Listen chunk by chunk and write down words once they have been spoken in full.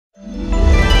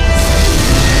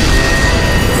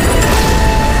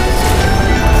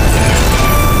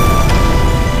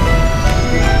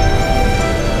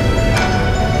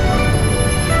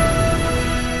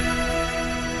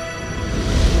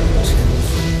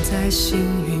在星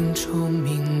云虫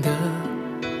鸣的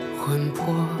魂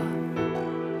魄，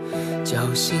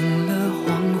叫醒了恍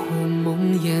惚梦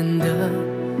魇的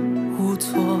无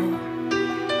措，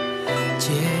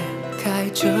解开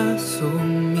这宿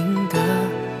命的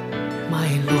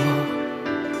脉络，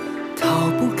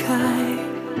逃不开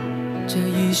这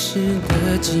一世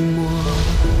的寂寞。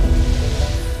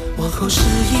往后是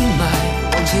阴霾，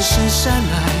往前是山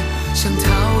隘，想逃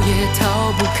也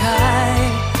逃不开。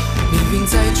命运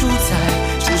在主宰，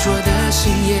执着的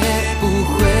心也不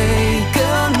会更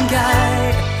改。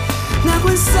哪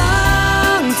管桑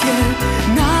田，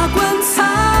哪管沧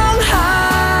海，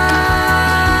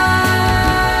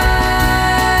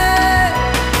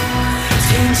听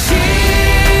琴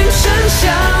声萧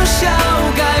萧，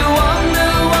该忘的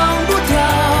忘不掉，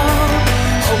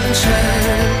红尘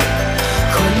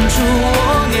困住我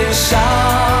年少。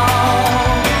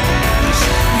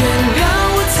原谅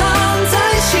我藏在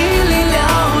心里寥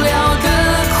寥的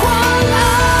狂傲，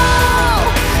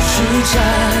施展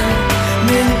面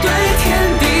对天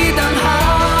地当好。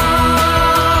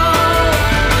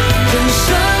人生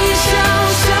一笑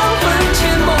笑，魂牵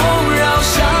梦绕，想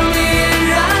你也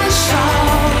燃烧，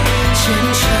前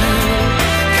尘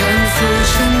看浮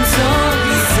尘走一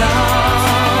遭。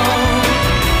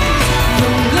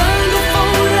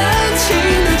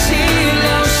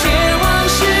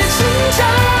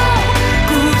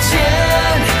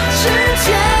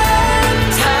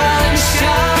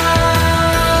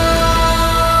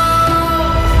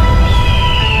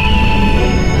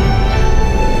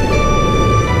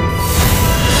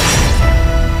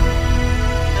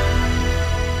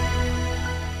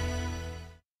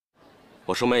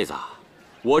我说妹子，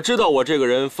我知道我这个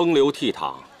人风流倜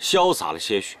傥，潇洒了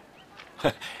些许，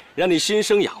让你心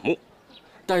生仰慕。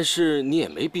但是你也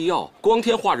没必要光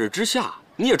天化日之下，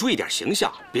你也注意点形象，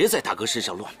别在大哥身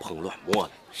上乱碰乱摸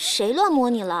的。谁乱摸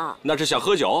你了？那是想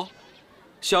喝酒，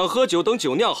想喝酒，等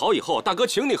酒酿好以后，大哥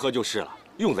请你喝就是了，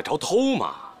用得着偷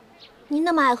吗？你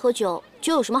那么爱喝酒，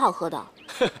酒有什么好喝的？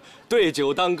对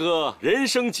酒当歌，人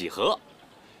生几何？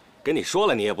跟你说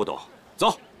了你也不懂。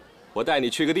走，我带你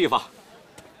去个地方。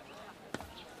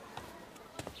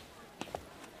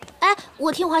哎，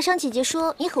我听华商姐姐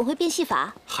说你很会变戏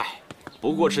法。嗨，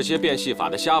不过是些变戏法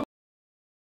的瞎。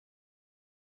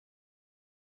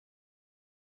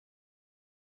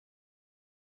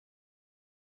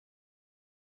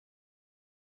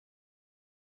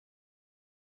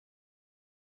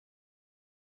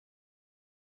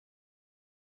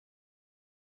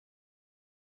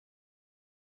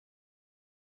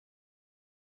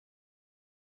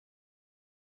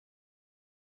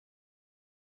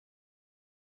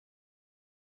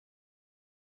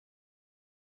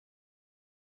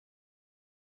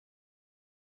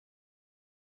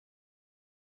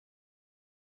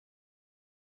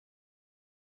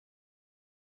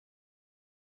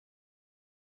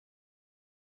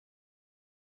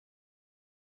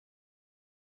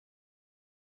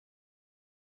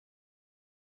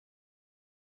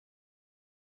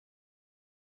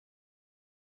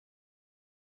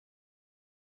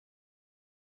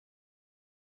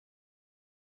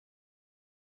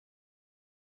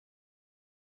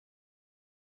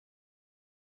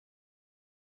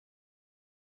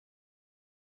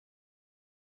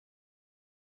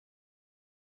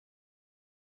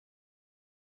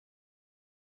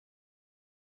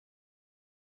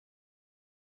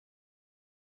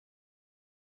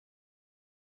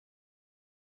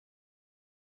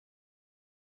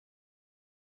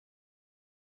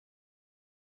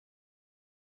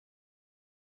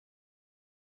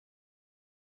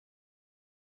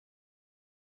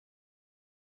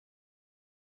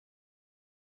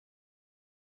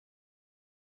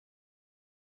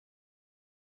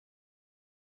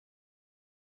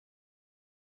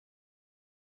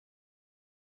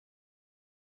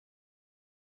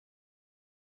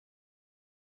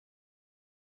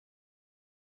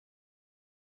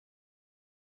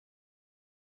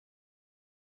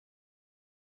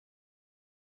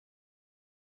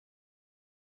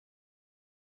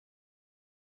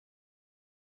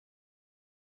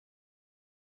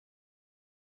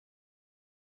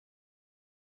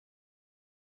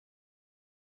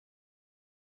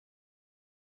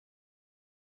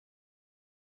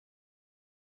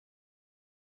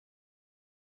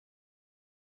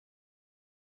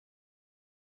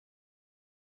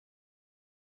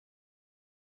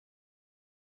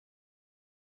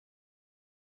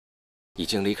已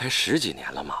经离开10几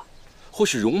年了嘛，或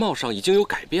许容貌上已经有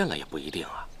改变了，也不一定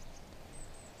啊。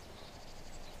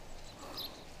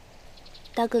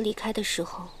大哥离开的时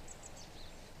候，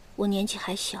我年纪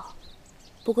还小，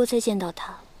不过再见到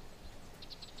他，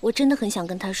我真的很想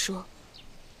跟他说，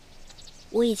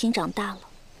我已经长大了，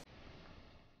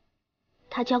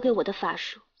他教给我的法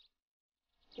术，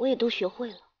我也都学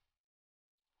会了。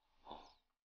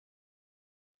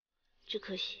只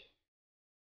可惜，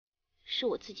是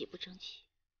我自己不争气，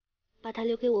把他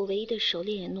留给我唯一的手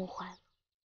链也弄坏了。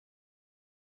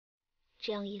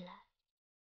这样一来，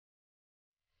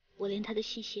我连他的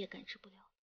信息也感知不了。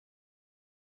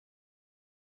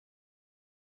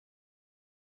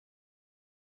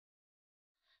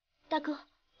大哥，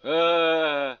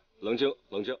冷静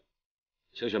冷静，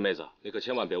晴雪妹子，你可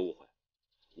千万别误会，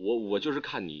我就是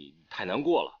看你太难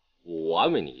过了，我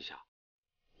安慰你一下。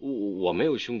我没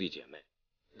有兄弟姐妹，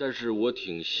但是我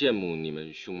挺羡慕你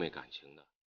们兄妹感情的。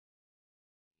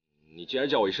你既然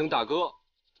叫我一声大哥，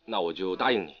那我就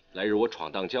答应你，来日我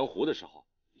闯荡江湖的时候，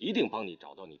一定帮你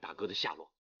找到你大哥的下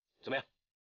落，怎么样？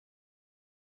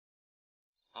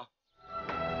啊？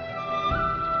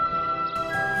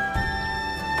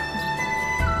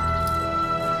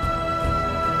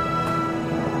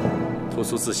屠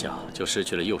苏自小就失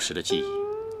去了幼时的记忆，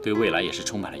对未来也是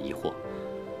充满了疑惑，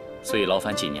所以劳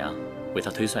烦锦娘为他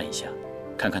推算一下，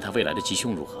看看他未来的吉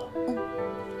凶如何。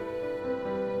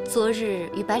昨日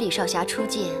与百里少侠初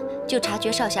见，就察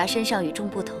觉少侠身上与众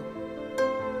不同。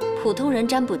普通人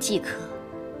占卜即可，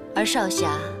而少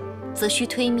侠则需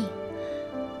推命，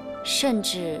甚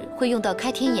至会用到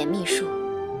开天眼秘术。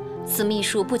此秘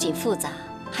术不仅复杂，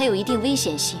还有一定危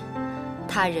险性，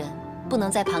他人不能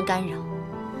在旁干扰。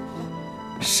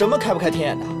什么开不开天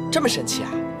眼的，这么神奇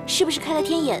啊？是不是开了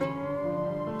天眼，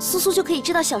苏苏就可以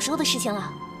知道小时候的事情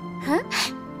了？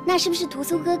那是不是屠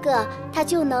苏哥哥他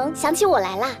就能想起我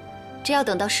来啦？这要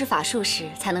等到施法术时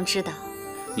才能知道。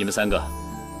你们三个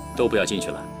都不要进去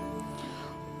了。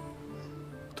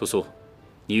屠苏，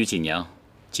你与锦娘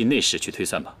进内室去推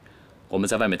算吧，我们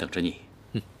在外面等着你。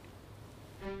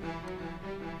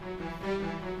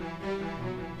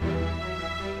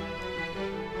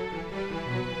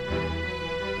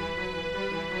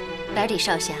百里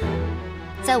少侠，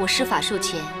在我施法术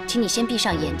前，请你先闭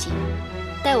上眼睛。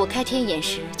待我开天眼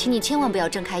时，请你千万不要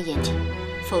睁开眼睛，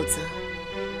否则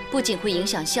不仅会影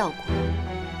响效果，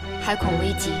还恐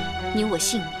危及你我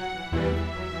性命。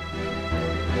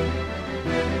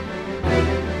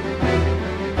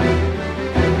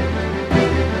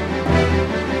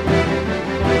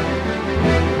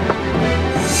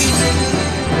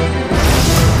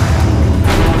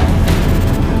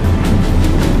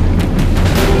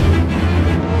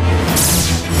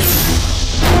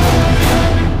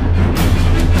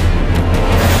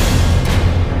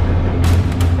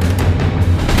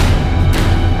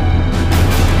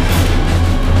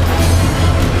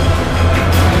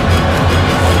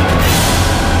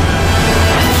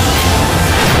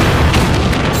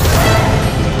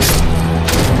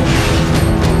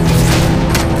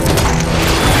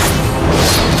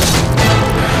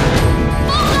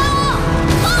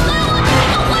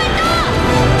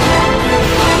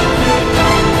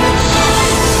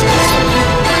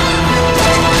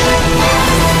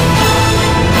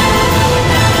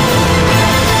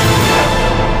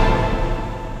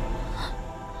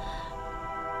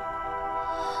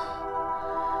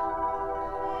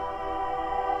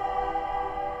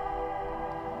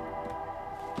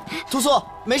屠苏，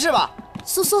没事吧？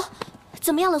苏苏，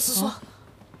怎么样了？苏苏，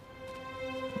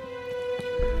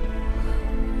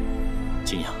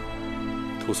锦娘，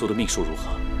屠苏的命数如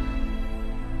何？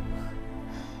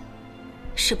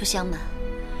实不相瞒，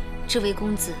这位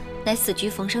公子乃死局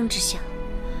逢生之相，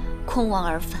空亡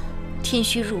而返，天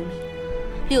虚入命，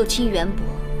六亲缘薄，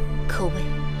可谓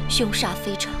凶煞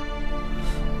非常。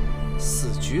死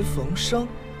局逢生，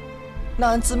那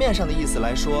按字面上的意思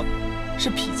来说，是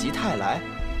否极泰来，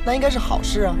那应该是好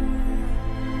事啊。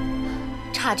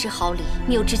差之毫厘，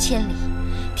谬之千里，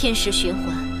天时循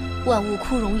环，万物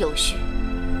枯荣有序，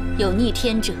有逆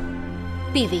天者，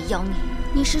必为妖孽。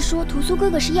你是说屠苏哥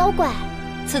哥是妖怪？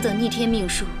此等逆天命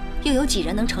数，又有几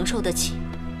人能承受得起？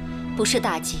不是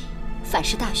大吉，反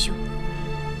是大凶。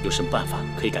有什么办法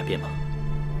可以改变吗？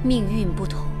命运不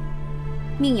同，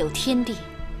命有天定，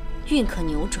运可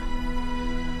扭转，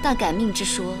但改命之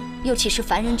说，又岂是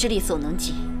凡人之力所能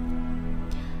及？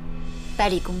百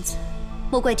里公子，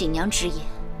莫怪锦娘直言，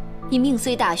你命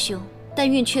虽大凶，但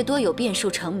运却多有变数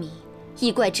成谜，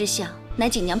异怪之象，乃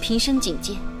锦娘平生仅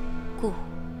见，故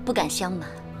不敢相瞒。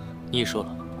你也说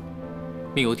了，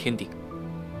命由天定，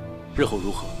日后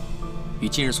如何，与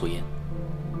今日所言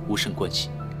无甚关系。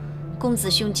公子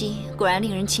胸襟果然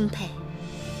令人钦佩，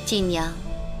锦娘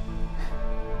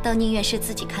倒宁愿是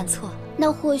自己看错了。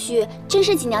那或许真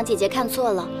是锦娘姐姐看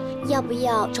错了，要不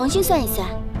要重新算一算？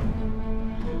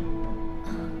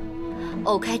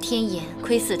偶开天眼，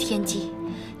窥伺天机，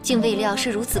竟未料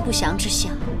是如此不祥之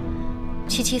象。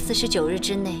七七49日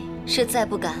之内，是再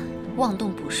不敢妄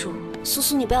动卜术。苏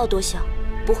苏，你不要多想，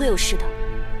不会有事的。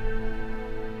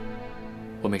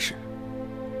我没事，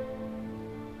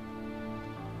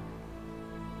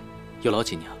有劳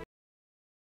锦娘。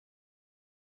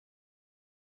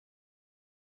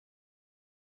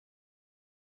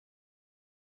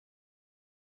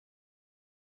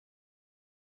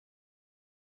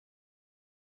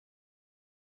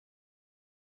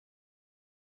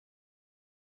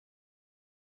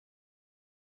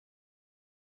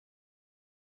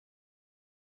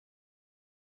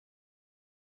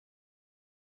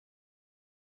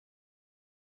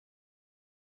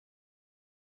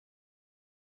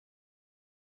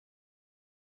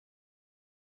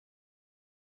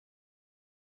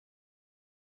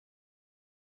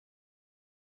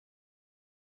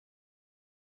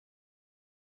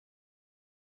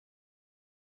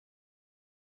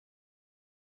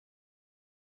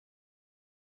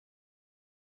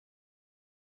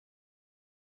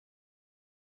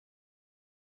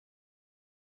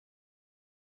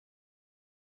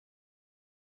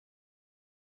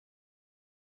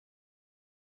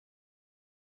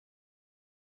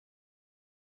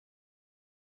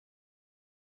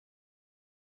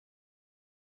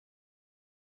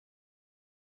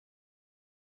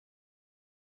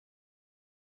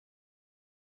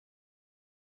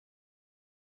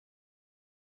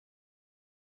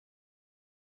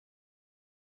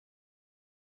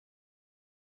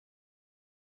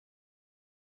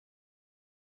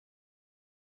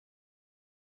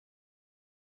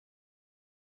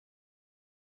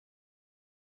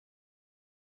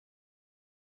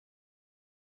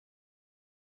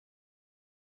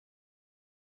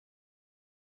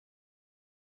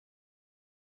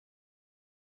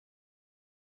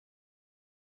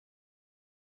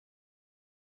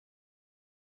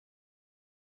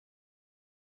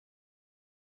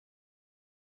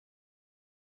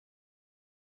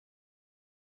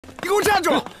你给我站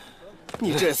住！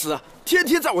你这厮天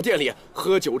天在我店里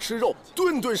喝酒吃肉，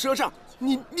顿顿赊账，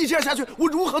你这样下去，我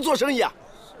如何做生意啊？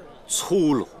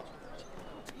粗鲁，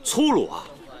粗鲁啊！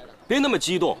别那么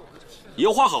激动，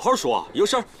有话好好说，有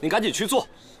事儿你赶紧去做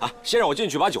啊！先让我进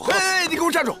去把酒喝。哎，你给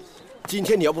我站住！今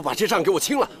天你要不把这账给我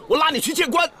清了，我拉你去见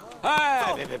官！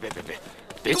哎，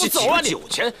别去走啊！酒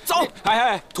钱，走！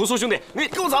哎，屠苏兄弟，你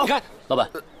跟我走！你看，老板，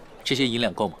这些银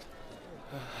两够吗？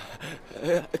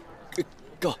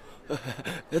够，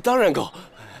当然够，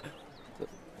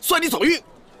算你走运。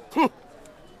哼！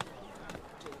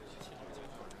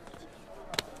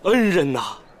恩人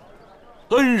呐，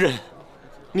恩人，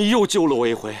你又救了我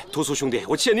一回。屠苏兄弟，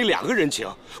我欠你2个人情，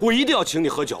我一定要请你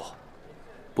喝酒。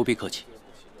不必客气。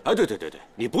哎，对，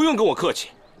你不用跟我客气。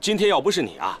今天要不是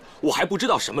你啊，我还不知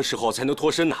道什么时候才能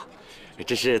脱身呢。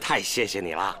真是太谢谢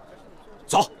你了。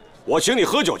走，我请你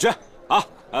喝酒去啊。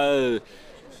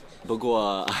不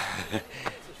过，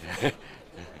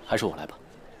还是我来吧。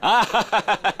啊，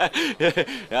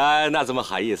那怎么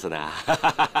好意思呢？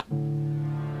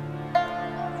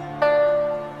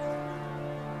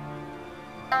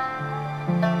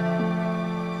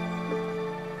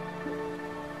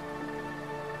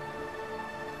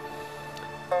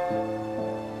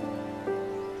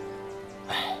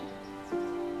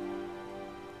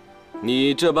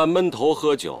你这般闷头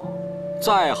喝酒，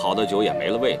再好的酒也没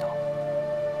了味道。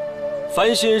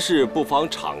烦心事不妨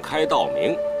敞开道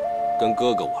明，跟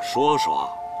哥哥我说说。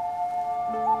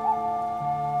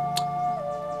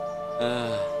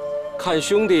看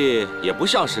兄弟也不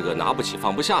像是个拿不起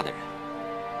放不下的人，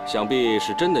想必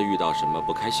是真的遇到什么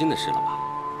不开心的事了吧？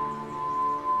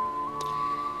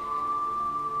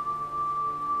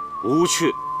无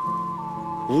趣，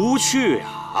无趣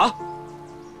啊！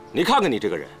你看看你这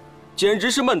个人，简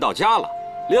直是闷到家了，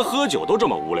连喝酒都这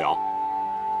么无聊。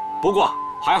不过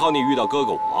还好你遇到哥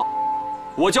哥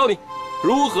我教你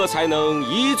如何才能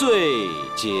一醉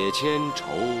解千愁。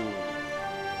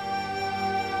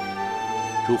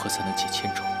如何才能解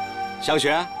千愁？想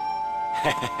学？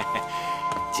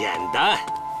简单，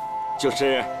就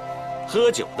是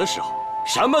喝酒的时候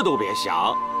什么都别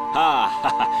想啊，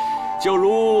就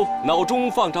如脑中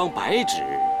放张白纸，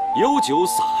有酒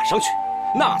洒上去，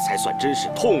那才算真是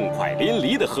痛快淋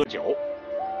漓的喝酒。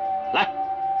来，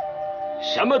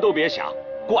什么都别想，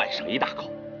灌上一大口，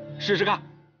试试看。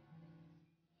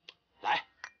来，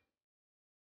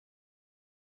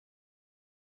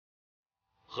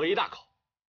喝一大口。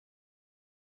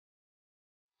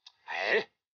哎，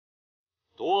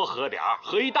多喝点儿，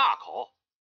喝一大口。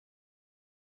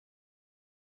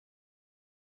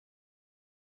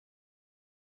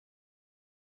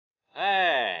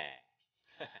哎，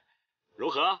如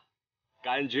何？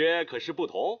感觉可是不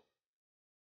同。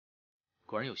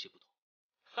果然有些不同。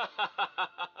哈哈哈哈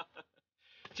哈！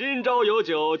今朝有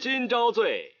酒今朝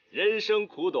醉，人生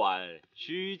苦短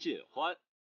须尽欢。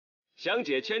想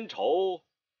解千愁，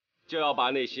就要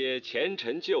把那些前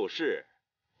尘旧事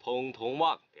通通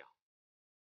忘掉，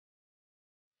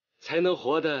才能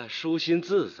活得舒心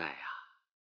自在啊。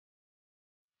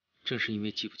正是因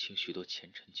为记不清许多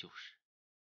前尘旧事，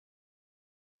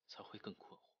才会更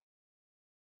困惑，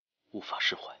无法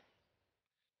释怀。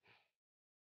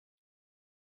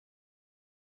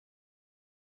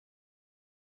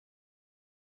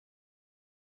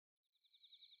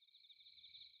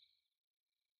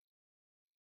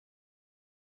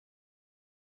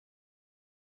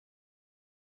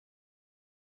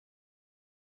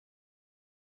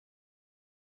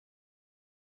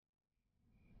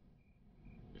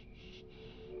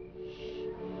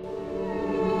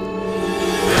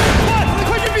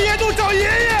找爷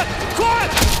爷，快！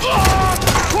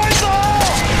快走！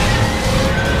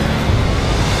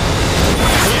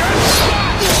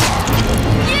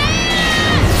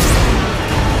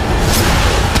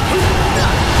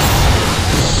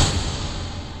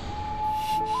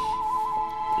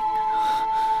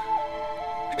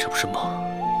这不是梦，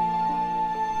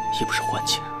也不是幻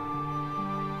境。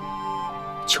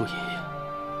邱爷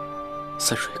爷、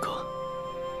三水哥，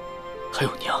还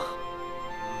有娘，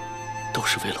都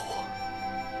是为了我。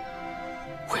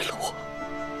为了我，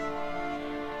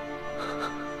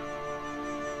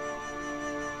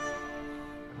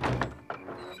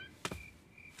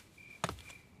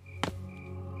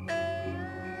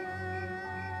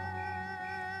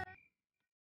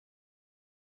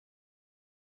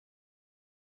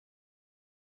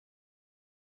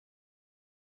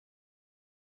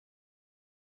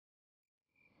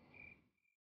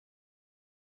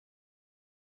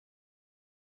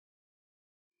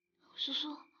苏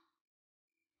苏。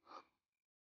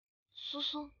苏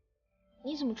苏，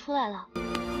你怎么出来了？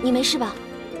你没事吧？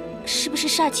是不是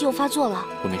煞气又发作了？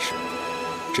我没事，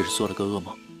只是做了个噩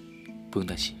梦，不用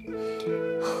担心。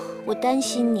我担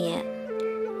心你，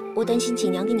我担心锦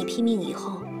娘给你拼命以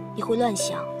后，你会乱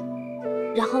想，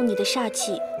然后你的煞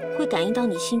气会感应到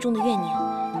你心中的怨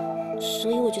念，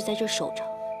所以我就在这守着。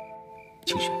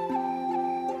清雪，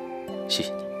谢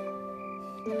谢你。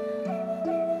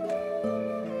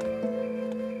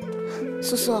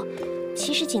苏苏。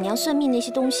其实锦娘算命那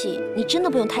些东西，你真的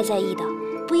不用太在意的，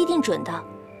不一定准的。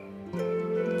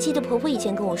记得婆婆以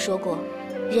前跟我说过，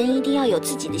人一定要有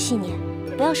自己的信念，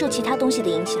不要受其他东西的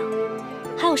影响。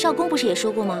还有少公不是也说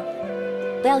过吗？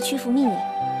不要屈服命运。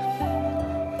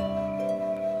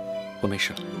我没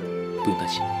事了，不用担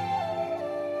心。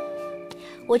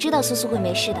我知道苏苏会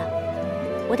没事的，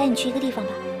我带你去一个地方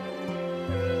吧。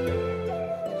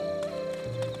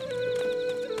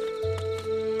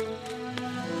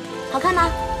好看吗？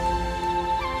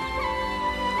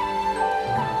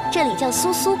这里叫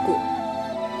苏苏谷。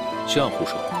这样胡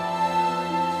说。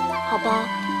好吧，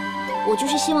我就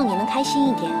是希望你能开心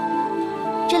一点。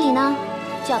这里呢，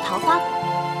叫桃花谷。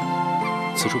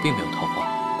此处并没有桃花。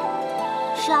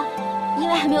是啊，因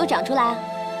为还没有长出来啊。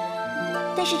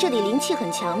但是这里灵气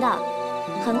很强的，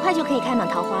很快就可以开满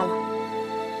桃花了。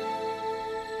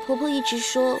婆婆一直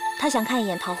说她想看一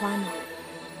眼桃花呢，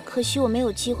可惜我没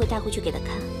有机会带回去给她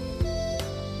看。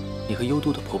你和优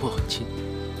都的婆婆很亲。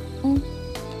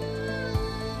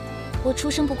我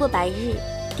出生不过100日，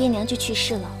爹娘就去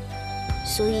世了，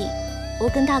所以我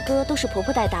跟大哥都是婆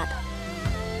婆带大的。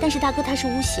但是大哥他是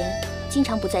巫贤，经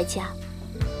常不在家。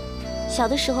小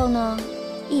的时候呢，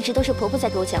一直都是婆婆在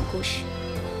给我讲故事。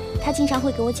她经常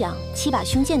会给我讲7把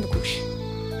凶剑的故事。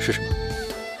是什么？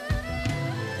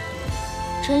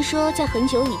传说在很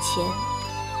久以前，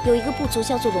有一个部族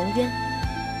叫做龙渊。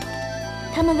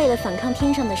他们为了反抗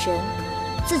天上的神，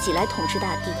自己来统治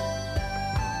大地，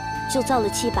就造了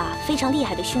7把非常厉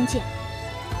害的凶剑。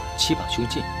7把凶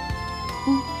剑？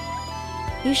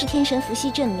于是天神伏羲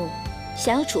震怒，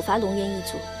想要处罚龙渊一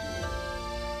族。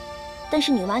但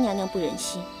是女娲娘娘不忍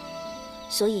心，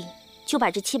所以就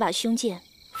把这7把凶剑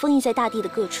封印在大地的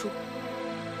各处。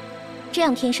这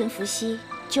样天神伏羲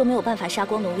就没有办法杀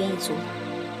光龙渊一族了。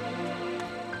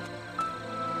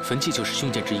焚祭就是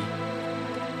凶剑之一。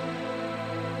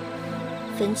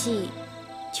焚祭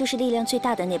就是力量最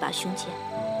大的那把凶剑。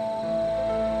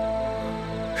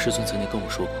师尊曾经跟我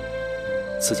说过，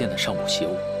此剑乃上古邪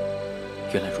物。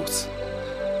原来如此。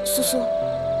苏苏，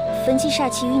焚祭煞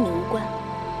气与你无关，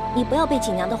你不要被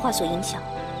锦娘的话所影响。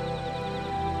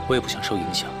我也不想受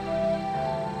影响。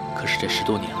可是这10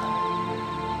多年了，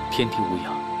天地无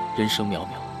恙，人生渺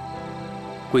渺，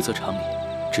规则常理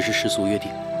只是世俗约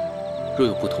定，若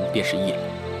有不同便是异类，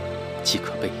既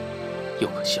可悲又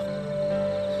可笑。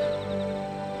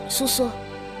苏苏，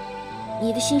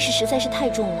你的心事实在是太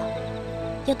重了，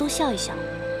要多笑一笑。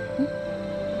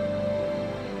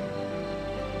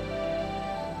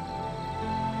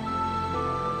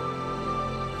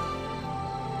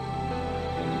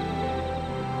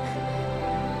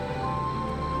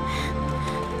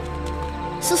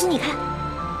苏苏，你看，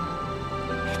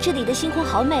这里的星空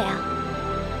好美啊，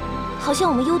好像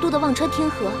我们幽都的忘川天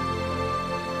河，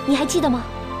你还记得吗？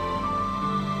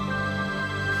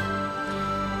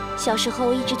小时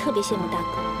候一直特别羡慕大哥，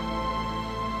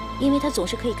因为他总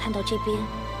是可以看到这边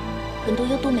很多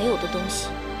幽都没有的东西，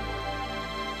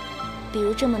比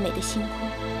如这么美的星空，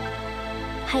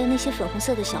还有那些粉红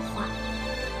色的小花。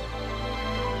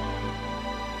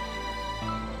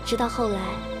直到后来，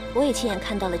我也亲眼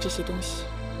看到了这些东西，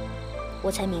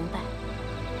我才明白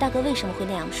大哥为什么会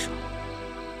那样说。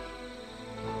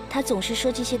他总是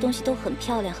说这些东西都很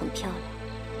漂亮，很漂亮。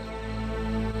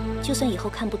就算以后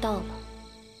看不到了，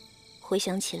回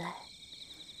想起来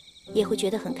也会觉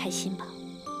得很开心吧。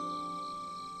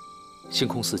星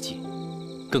空四季，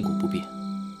亘古不变。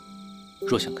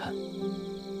若想看，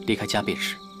离开家便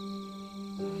是。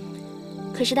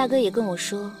可是大哥也跟我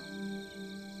说，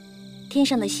天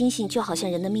上的星星就好像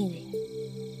人的命运，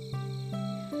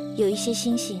有一些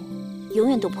星星永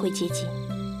远都不会接近，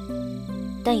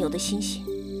但有的星星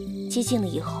接近了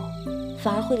以后，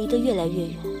反而会离得越来越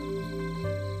远。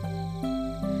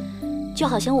就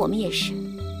好像我们也是，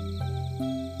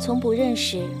从不认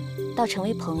识到成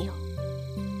为朋友，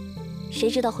谁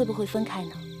知道会不会分开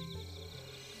呢？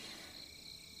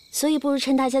所以不如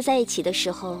趁大家在一起的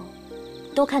时候，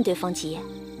多看对方几眼，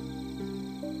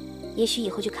也许以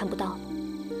后就看不到了。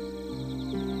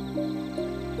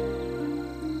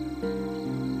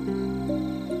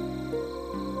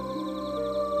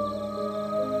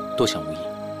多想无益。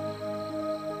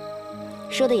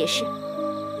说的也是，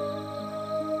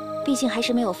毕竟还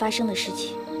是没有发生的事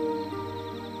情，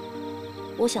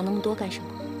我想那么多干什么？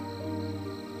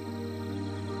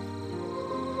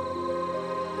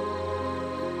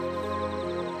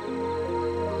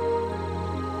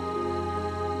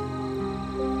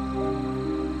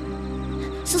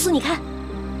苏苏，你看，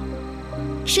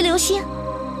是流星，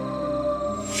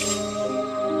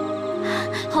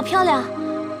好漂亮！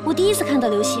我第一次看到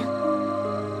流星，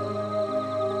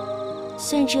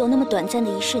虽然只有那么短暂的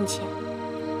一瞬间，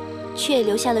却也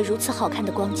留下了如此好看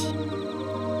的光景。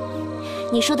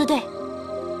你说的对，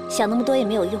想那么多也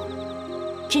没有用，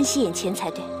珍惜眼前才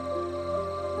对。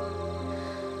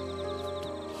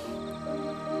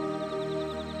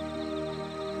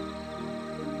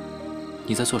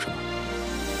你在做什么？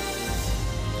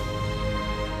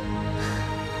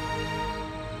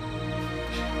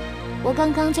我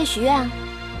刚刚在许愿啊。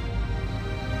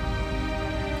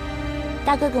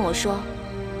大哥跟我说，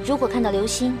如果看到流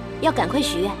星，要赶快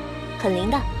许愿，很灵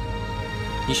的。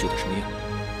你许的什么愿？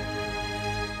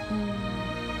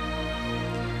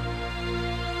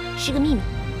是个秘密。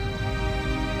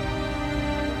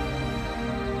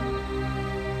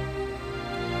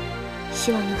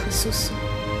希望能和苏苏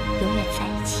永远在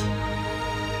一起。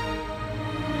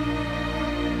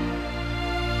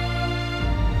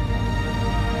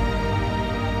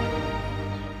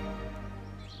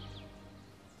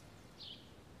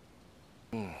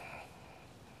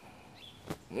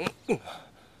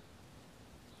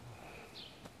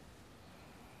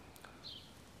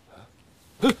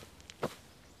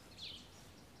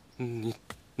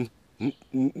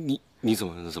你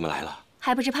怎么来了？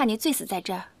还不是怕你醉死在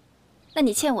这儿？那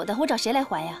你欠我的，我找谁来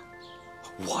还呀？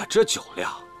我这酒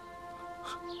量。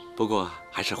不过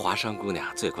还是华商姑娘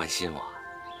最关心我。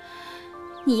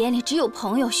你眼里只有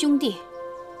朋友兄弟，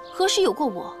何时有过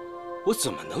我？我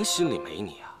怎么能心里没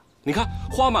你啊？你看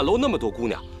花满楼那么多姑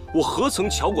娘，我何曾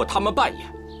瞧过她们半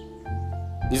眼？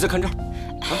你再看这儿，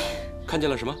啊，看见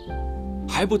了什么？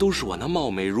还不都是我那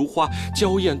貌美如花、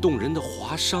娇艳动人的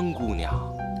华商姑娘？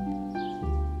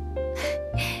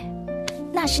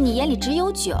那是你眼里只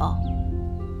有酒，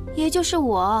也就是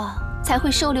我才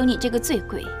会收留你这个醉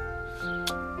鬼。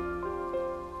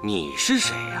你是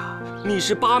谁呀？你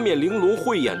是八面玲珑、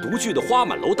慧眼独具的花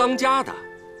满楼当家的，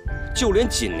就连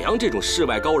锦娘这种世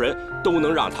外高人都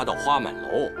能让她到花满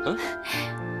楼。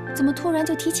怎么突然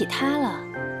就提起她了？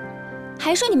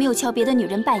还说你没有瞧别的女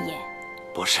人半眼？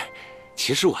不是，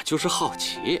其实我就是好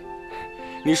奇。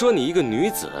你说你一个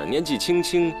女子，年纪轻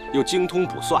轻又精通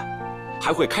卜算，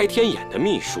还会开天眼的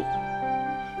秘术，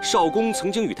少公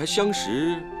曾经与她相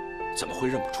识，怎么会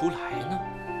认不出来呢？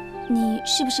你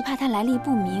是不是怕他来历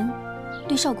不明，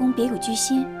对少公别有居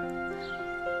心？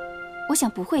我想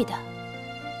不会的，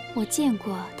我见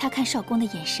过他看少公的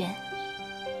眼神，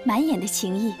满眼的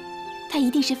情意，他一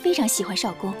定是非常喜欢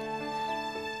少公。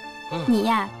你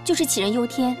呀，就是杞人忧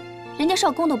天，人家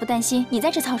少公都不担心，你在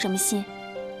这操什么心？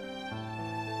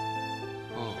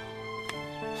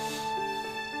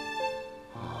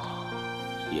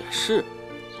也是，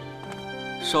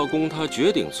少公他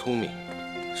绝顶聪明，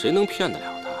谁能骗得了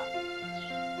他？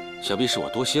想必是我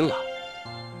多心了。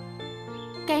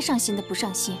该上心的不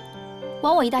上心，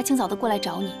枉我一大清早的过来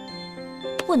找你，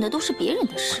问的都是别人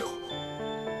的事。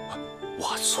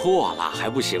我错了还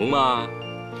不行吗？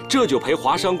这就陪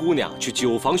华商姑娘去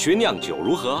酒房学酿酒，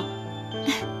如何？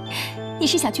你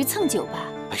是想去蹭酒吧？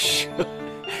哎呀，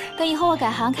等以后我改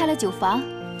行开了酒房，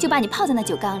就把你泡在那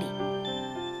酒缸里，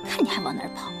看你还往哪儿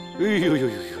跑！哎呦呦呦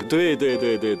呦！对，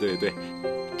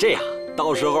这样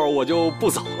到时候我就不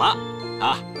走了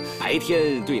啊！白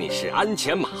天对你是鞍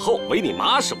前马后，为你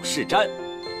马首是瞻，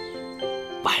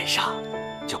晚上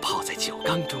就泡在酒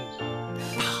缸中，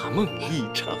大梦一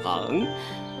场。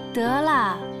得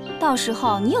啦，到时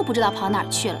候你又不知道跑哪儿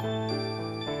去了，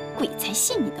鬼才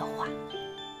信你的话。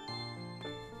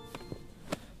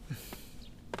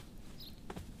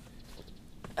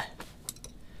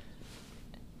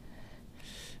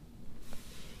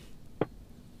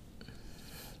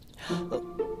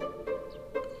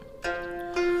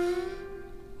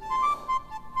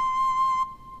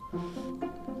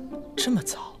这么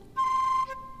早，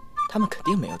他们肯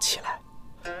定没有起来。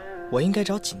我应该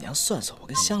找锦娘算算我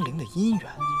跟香菱的姻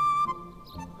缘。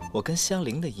我跟香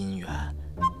菱的姻缘，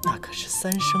那可是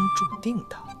三生注定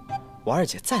的。我二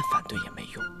姐再反对也没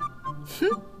用。哼！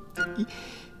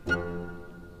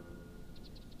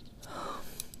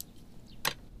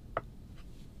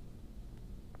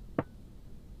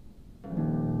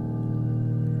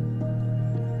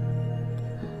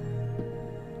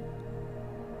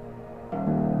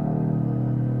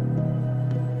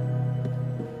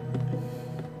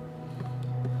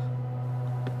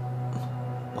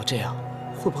我这样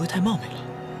会不会太冒昧了？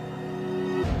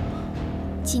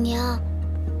锦娘，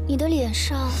你的脸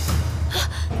上……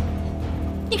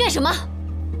你干什么？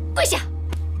跪下！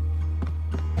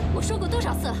我说过多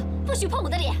少次了，不许碰我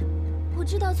的脸！我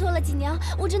知道错了，锦娘，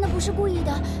我真的不是故意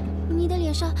的。你的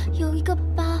脸上有一个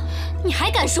疤，你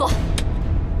还敢说？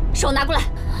手拿过来！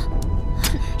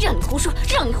让你胡说，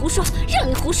让你胡说，让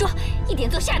你胡说，一点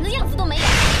做下人的样子都没有。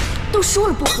都说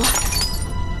了不喝，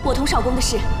我同少公的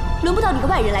事，轮不到你个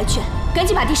外人来劝，赶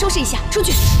紧把地收拾一下，出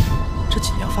去。这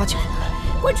锦娘发起火来，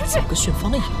滚出去！跟驯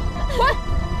方一样。滚！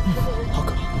好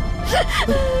可怕。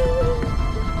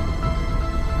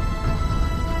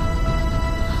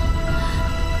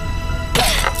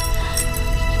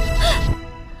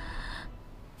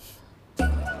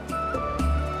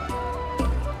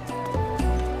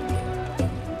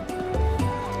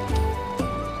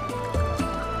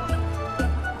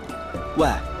喂，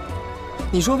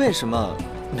你说为什么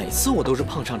每次我都是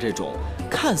碰上这种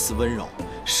看似温柔，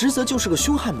实则就是个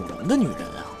凶悍母龙的女人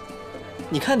啊？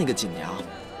你看那个锦娘，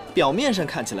表面上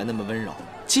看起来那么温柔，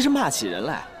其实骂起人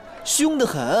来凶得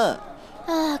很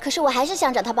啊！可是我还是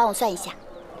想找他帮我算一下。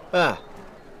哎，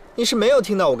你是没有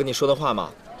听到我跟你说的话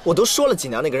吗？我都说了，锦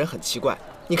娘那个人很奇怪。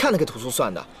你看那个屠苏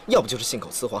算的，要不就是信口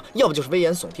雌黄，要不就是危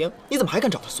言耸听，你怎么还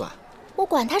敢找他算？我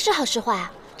管他是好是坏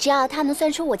啊，只要他能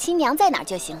算出我亲娘在哪儿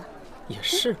就行了。也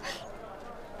是，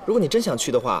如果你真想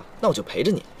去的话，那我就陪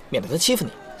着你，免得他欺负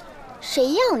你。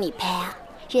谁要你陪啊？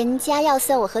人家要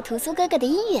算我和屠苏哥哥的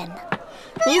姻缘呢。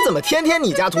你怎么天天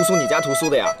你家屠苏你家屠苏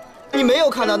的呀？你没有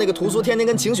看到那个屠苏天天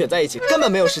跟晴雪在一起，根本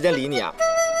没有时间理你啊？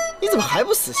你怎么还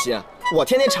不死心啊？我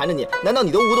天天缠着你，难道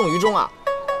你都无动于衷啊？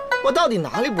我到底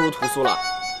哪里不如屠苏了？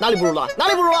哪里不如了？哪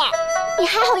里不如了？你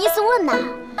还好意思问呢？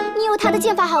你有他的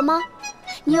剑法好吗？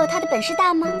你有他的本事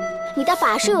大吗？你的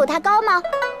法术有他高吗？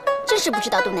真是不知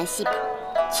道东南西北。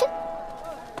切！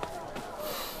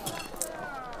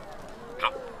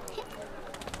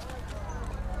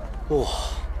哇，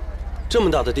这么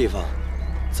大的地方，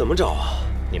怎么找啊？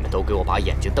你们都给我把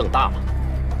眼睛瞪大了，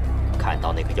看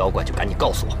到那个妖怪就赶紧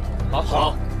告诉我。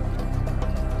好。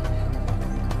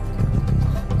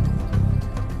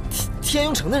天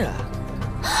庸城的人。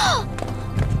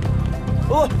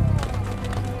哦。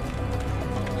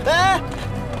哎，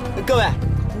各位，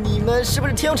你们是不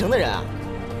是天庸城的人啊？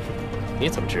你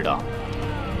怎么知道？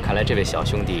看来这位小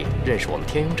兄弟认识我们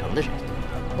天庸城的人。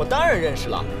我当然认识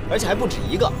了，而且还不止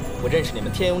一个。我认识你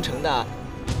们天庸城的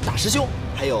大师兄，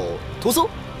还有屠苏。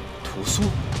屠苏？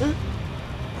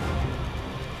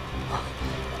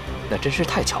那真是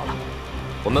太巧了。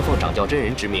我们奉掌教真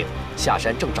人之命下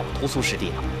山，正找屠苏师弟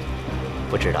呢。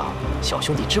不知道小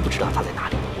兄弟知不知道他在哪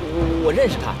里？我认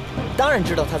识他，当然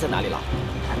知道他在哪里了。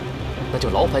那就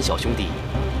劳烦小兄弟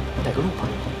带个路吧。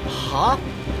好啊。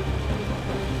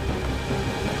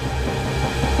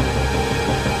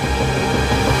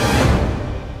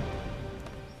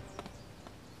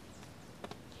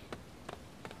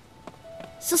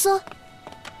思思，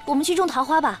我们去种桃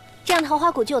花吧，这样桃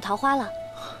花谷就有桃花了。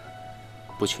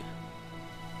不去。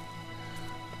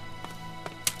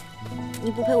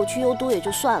你不陪我去幽都也就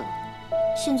算了，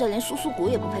现在连苏苏谷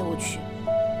也不陪我去，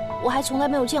我还从来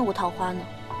没有见过桃花呢，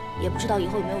也不知道以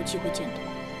后有没有机会见到。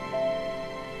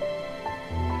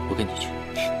我跟你去。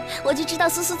我就知道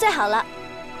苏苏最好了。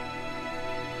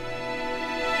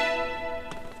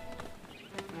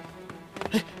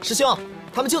哎，师兄，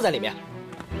他们就在里面。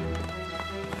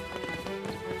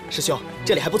师兄，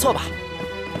这里还不错吧？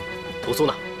屠苏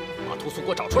呢？把屠苏给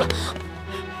我找出来！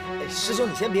哎，师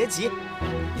兄，你先别急，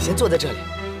你先坐在这里。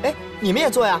哎，你们也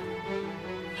坐呀。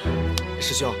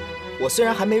师兄，我虽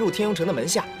然还没入天庸城的门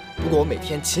下，不过我每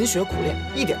天勤学苦练，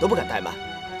一点都不敢怠慢。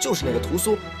就是那个屠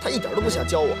苏，他一点都不想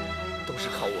教我，都是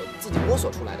靠我自己摸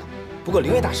索出来的。不过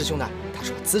灵月大师兄呢，他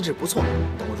说我资质不错，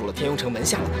等我入了天庸城门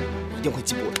下了呢，我一定会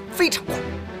进步的，非常快。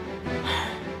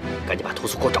赶紧把屠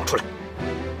苏给我找出来！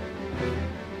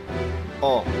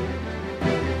哦。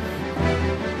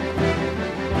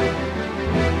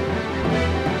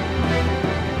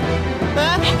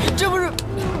哎，这不是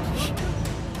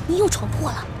你又闯祸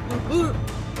了。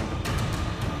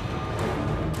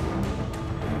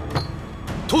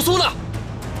屠苏呢？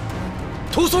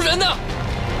屠苏人呢？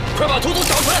快把屠苏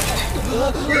找出来！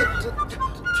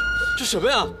这什么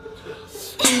呀？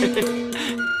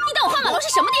你当我花马楼是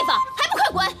什么地方？还不快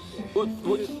滚！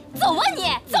我走啊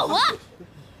你，走啊！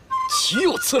岂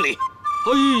有此理！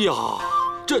哎呀，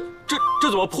这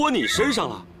怎么泼你身上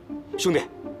了？兄弟，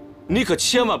你可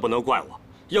千万不能怪我，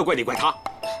要怪你怪他。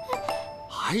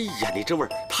哎呀，你这味儿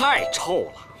太臭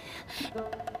了！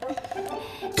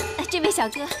这位小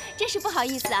哥，真是不好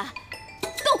意思啊，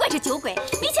都怪这酒鬼，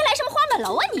没钱来什么花满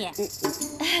楼啊你！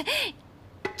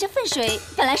这粪水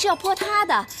本来是要泼他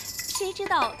的，谁知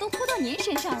道都泼到您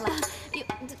身上了，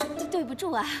对不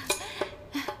住啊！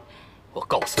我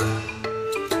告诉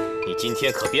你，你今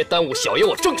天可别耽误小爷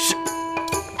我正事。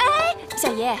哎，小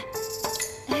爷，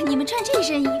你们穿这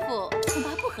身衣服恐怕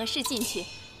不合适进去，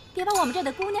别把我们这儿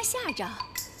的姑娘吓着。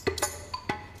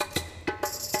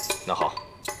那好，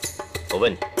我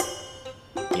问你，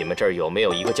你们这儿有没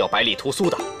有一个叫百里屠苏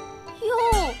的？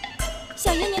哟，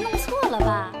小爷您弄错了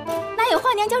吧？哪有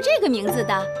花娘叫这个名字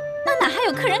的？那哪还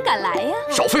有客人敢来呀？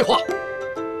少废话！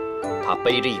他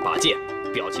背着一把剑，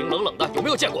表情冷冷的，有没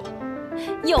有见过？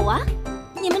有啊，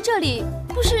你们这里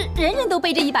不是人人都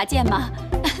背着一把剑吗？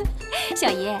小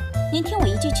爷，您听我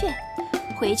一句劝，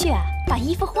回去啊，把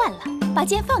衣服换了，把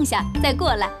剑放下，再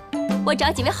过来，我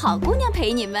找几位好姑娘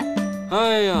陪你们。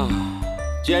哎呀，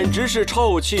简直是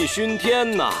臭气熏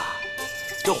天呐！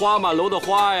这花满楼的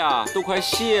花呀，都快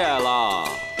谢了。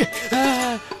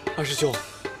哎，二师兄，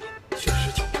确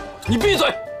实挺……你闭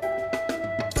嘴！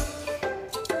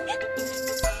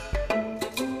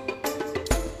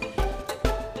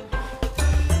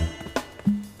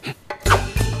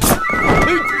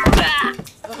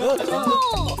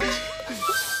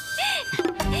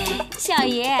小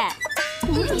爷，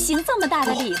不必行这么大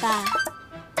的礼吧？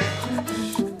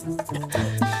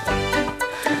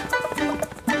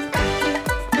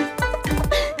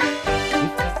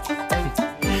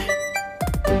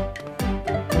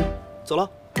走了。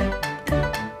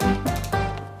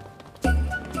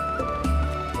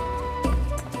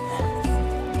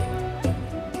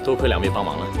多亏两位帮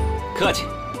忙了。客气，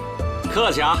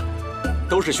客气啊，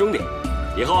都是兄弟，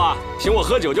以后啊，请我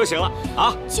喝酒就行了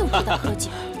啊。就知道喝酒。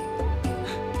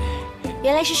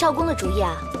原来是少公的主意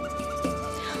啊！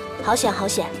好险好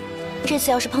险，这次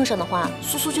要是碰上的话，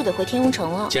苏苏就得回天庸城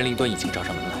了。既然林端已经找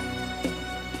上门来，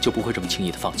就不会这么轻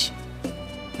易的放弃。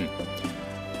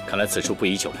看来此处不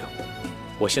宜久留，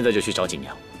我现在就去找锦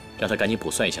娘，让她赶紧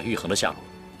卜算一下玉衡的下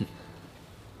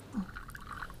落。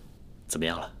怎么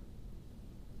样了？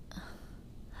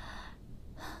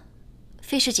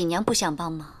非是锦娘不想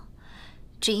帮忙，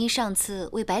只因上次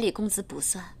为百里公子卜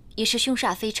算也是凶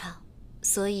煞非常，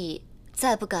所以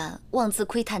再不敢妄自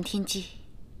窥探天机。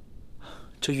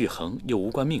这玉衡又无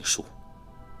关命数，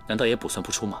难道也卜算不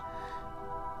出吗？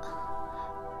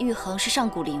玉衡是上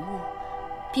古灵物，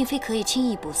并非可以轻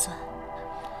易卜算。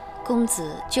公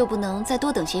子就不能再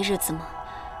多等些日子吗？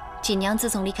锦娘自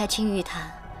从离开青玉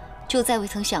潭，就再未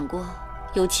曾想过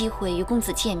有机会与公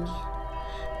子见面。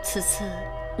此次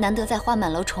难得在花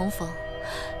满楼重逢，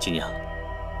锦娘，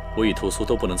我与屠苏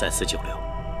都不能在此久留。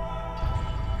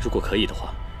如果可以的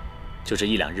话，就这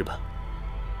1、2日吧。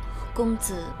公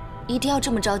子一定要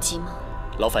这么着急吗？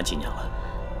劳烦锦娘了。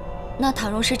那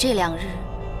倘若是这2日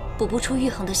卜不出玉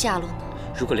衡的下落呢？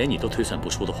如果连你都推算不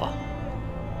出的话，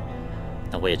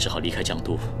那我也只好离开江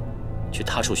都，去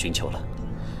他处寻求了。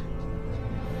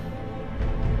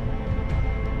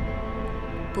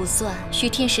卜算需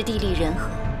天时地利人和，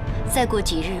再过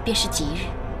几日便是吉日。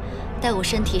待我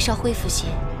身体稍恢复些，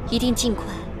一定尽快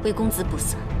为公子卜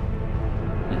算。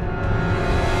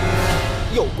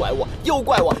又怪我，又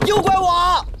怪我，又怪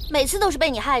我！每次都是被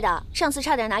你害的。上次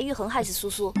差点拿玉衡害死苏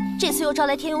苏，这次又招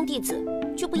来天庸弟子，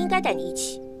就不应该带你一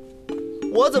起。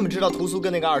我怎么知道屠苏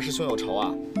跟那个二师兄有仇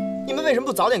啊？你们为什么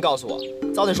不早点告诉我？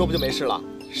早点说不就没事了？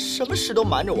什么事都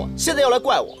瞒着我，现在又来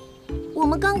怪我。我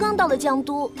们刚刚到了江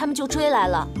都，他们就追来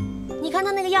了。你看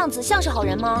他那个样子，像是好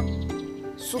人吗？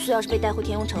苏苏要是被带回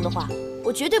天庸城的话，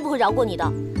我绝对不会饶过你的。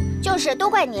就是，都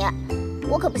怪你，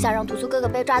我可不想让屠苏哥哥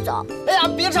被抓走。哎呀，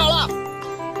别吵了，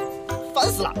烦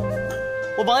死了！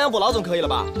我亡羊补牢总可以了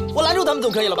吧？我拦住他们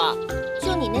总可以了吧？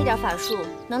就你那点法术，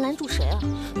能拦住谁啊？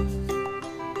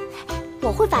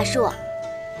我会法术，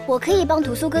我可以帮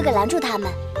屠苏哥哥拦住他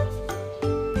们。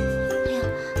哎呀，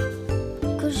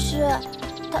可是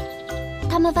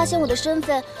他们发现我的身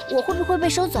份，我会不会被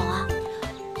收走啊？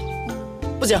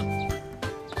不行，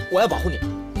我要保护你，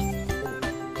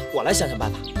我来想想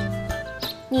办法。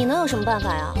你能有什么办法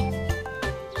呀？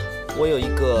我有一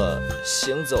个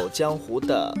行走江湖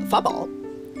的法宝。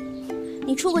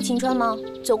你出过秦川吗？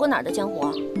走过哪儿的江湖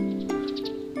啊？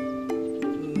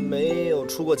没有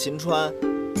出过秦川，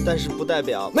但是不代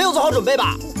表没有做好准备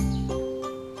吧。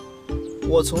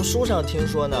我从书上听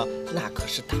说呢，那可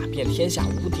是打遍天下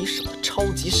无敌手的超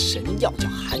级神药，叫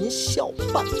含笑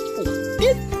半步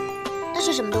癫。那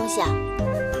是什么东西啊？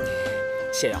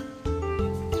泻药。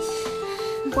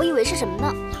我以为是什么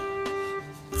呢？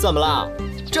怎么了？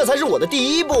这才是我的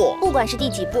第一步。不管是第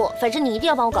几步，反正你一定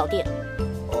要帮我搞定。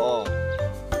哦。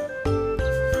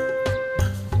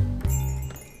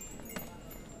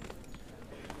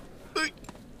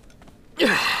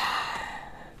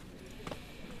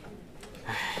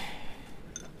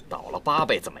倒了8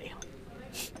辈子霉了。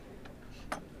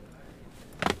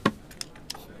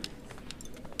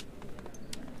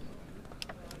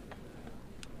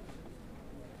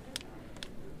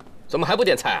怎么还不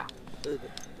点菜啊？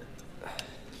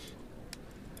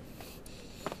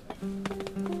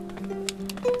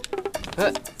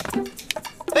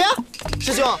哎呀，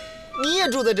师兄，你也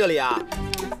住在这里啊？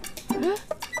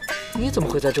你怎么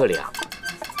会在这里啊？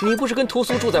你不是跟屠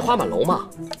苏住在花满楼吗？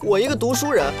我一个读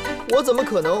书人，我怎么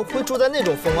可能会住在那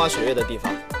种风花雪月的地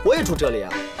方？我也住这里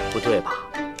啊。不对吧？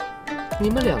你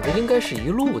们2个应该是一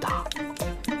路的。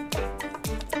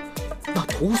那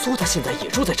屠苏他现在也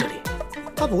住在这里？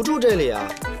他不住这里啊。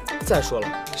再说了，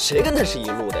谁跟他是一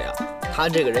路的呀？他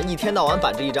这个人一天到晚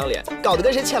板着一张脸，搞得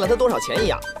跟谁欠了他多少钱一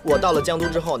样。我到了江都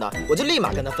之后呢，我就立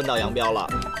马跟他分道扬镳了。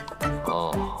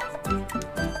哦，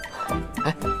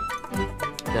哎，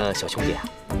那小兄弟啊，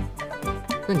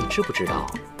那你知不知道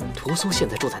屠苏现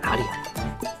在住在哪里啊？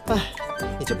哎，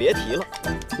你就别提了，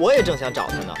我也正想找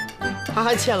他呢，他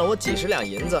还欠了我几10两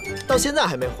银子，到现在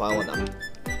还没还我呢。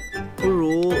不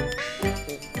如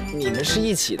你们是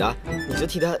一起的，你就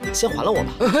替他先还了我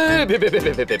吧。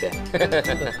别！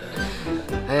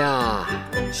哎呀，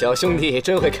小兄弟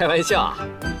真会开玩笑啊！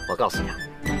我告诉你啊，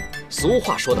俗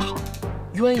话说得好，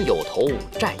冤有头，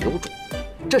债有主。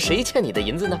这谁欠你的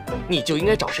银子呢，你就应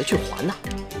该找谁去还呢。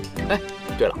哎，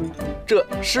对了，这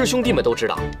师兄弟们都知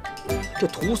道，这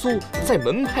屠苏在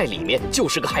门派里面就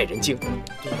是个害人精。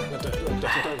对，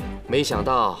没想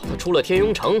到他出了天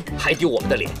庸城还丢我们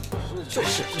的脸，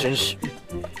真是。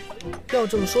要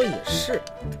这么说也是，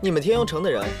你们天庸城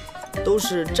的人都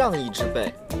是仗义之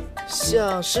辈，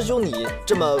像师兄你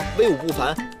这么威武不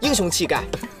凡、英雄气概，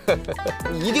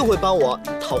你一定会帮我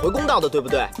讨回公道的，对不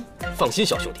对？放心，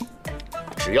小兄弟，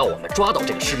只要我们抓到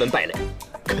这个师门败类，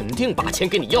肯定把钱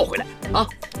给你要回来啊！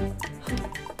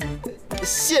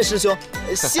谢师兄，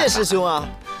谢师兄啊！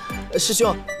师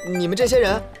兄，你们这些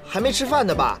人还没吃饭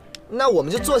呢吧？那我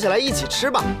们就坐下来一起吃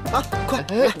吧！啊，快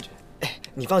来！哎，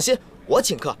你放心，我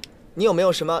请客。你有没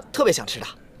有什么特别想吃的？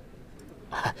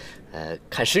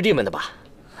看师弟们的吧。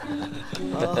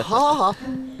好，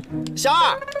小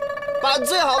二，把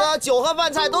最好的酒和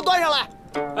饭菜都端上来。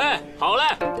哎，好嘞。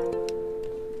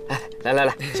哎，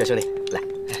来，小兄弟，来，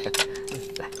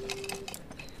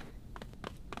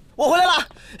我回来了。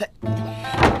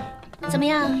怎么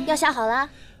样，药下好了？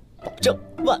保证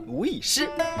万无一失。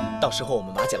到时候我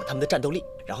们瓦解了他们的战斗力，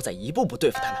然后再一步步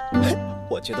对付他们。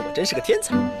我觉得我真是个天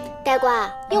才。呆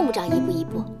瓜，用不着一步一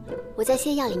步，我在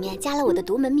泻药里面加了我的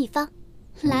独门秘方，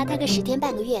拉他个10天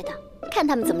半个月的，看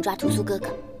他们怎么抓屠苏哥哥。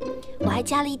我还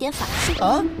加了一点法术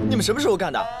啊！你们什么时候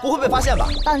干的？不会被发现吧？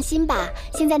放心吧，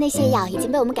现在那泻药已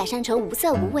经被我们改善成无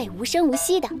色无味、无声无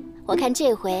息的，我看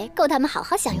这回够他们好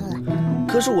好享用了。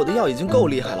可是我的药已经够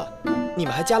厉害了，你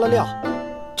们还加了料，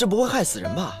这不会害死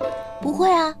人吧？不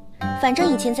会啊，反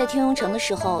正以前在天庸城的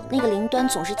时候，那个林端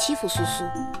总是欺负苏苏，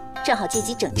正好借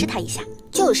机整治他一下。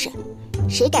就是，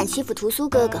谁敢欺负屠苏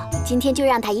哥哥，今天就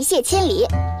让他一泻千里。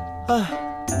唉，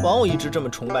枉我一直这么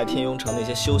崇拜天庸城那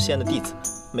些修仙的弟子们，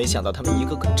没想到他们一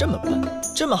个个这么笨，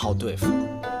这么好对付。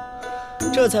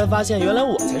这才发现，原来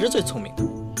我才是最聪明的。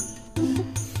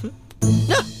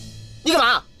呀，你干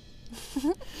嘛？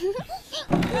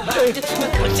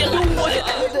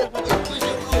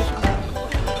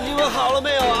你们好了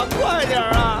没有啊？快点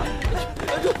啊！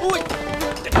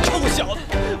臭小子，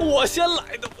我先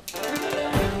来的。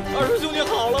二师兄，你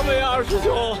好了没啊？二师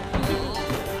兄。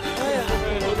哎呀，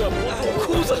我忍不住，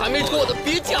裤子还没脱呢，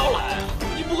别叫了。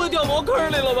你不会掉茅坑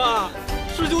里了吧？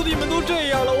师兄弟们都这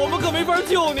样了，我们可没法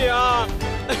救你啊！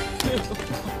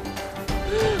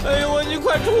哎呦，你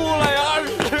快出来呀，二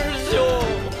师兄！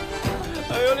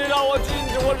哎呦，你让我进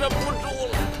去，我忍不住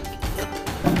了。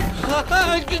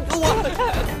给我！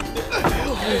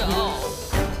哎呦，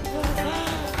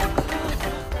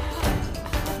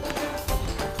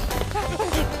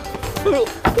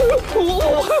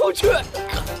我还要去。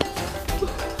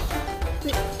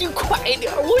你快一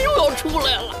点，我又要出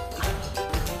来了。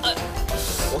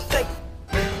我该。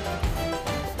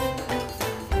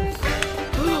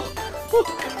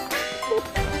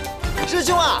师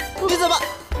兄啊，你怎么，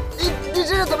你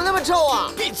这是怎么那么臭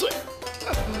啊？闭嘴！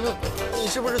你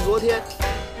是不是昨天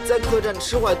在客栈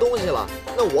吃坏东西了？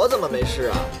那我怎么没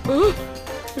事啊？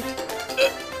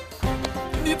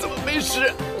你怎么没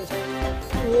事？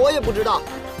我也不知道。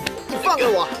你放开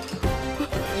我！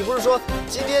你不是说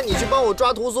今天你去帮我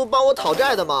抓屠苏，帮我讨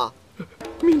债的吗？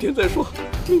明天再说，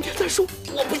明天再说，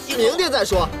我不行。明天再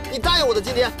说，你答应我的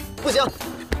今天不行。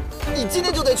你今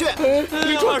天就得去，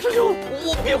李川师兄，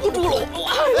我憋不住了，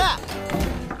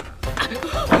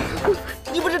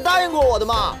你不是答应过我的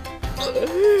吗？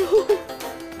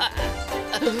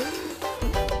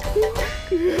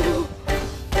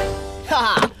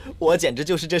哈哈，我简直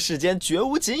就是这世间绝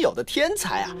无仅有的天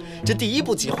才啊！这第一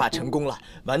步计划成功了，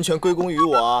完全归功于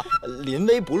我临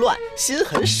危不乱，心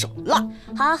狠手辣。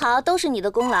好，好，都是你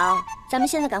的功劳。咱们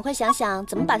现在赶快想想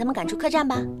怎么把他们赶出客栈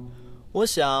吧。我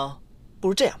想，不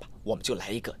如这样吧。我们就来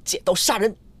一个借刀杀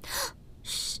人。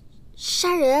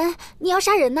杀人？你要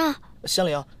杀人呐？香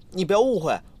菱，你不要误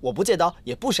会，我不借刀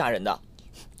也不杀人的。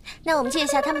那我们借一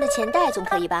下他们的钱袋总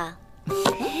可以吧？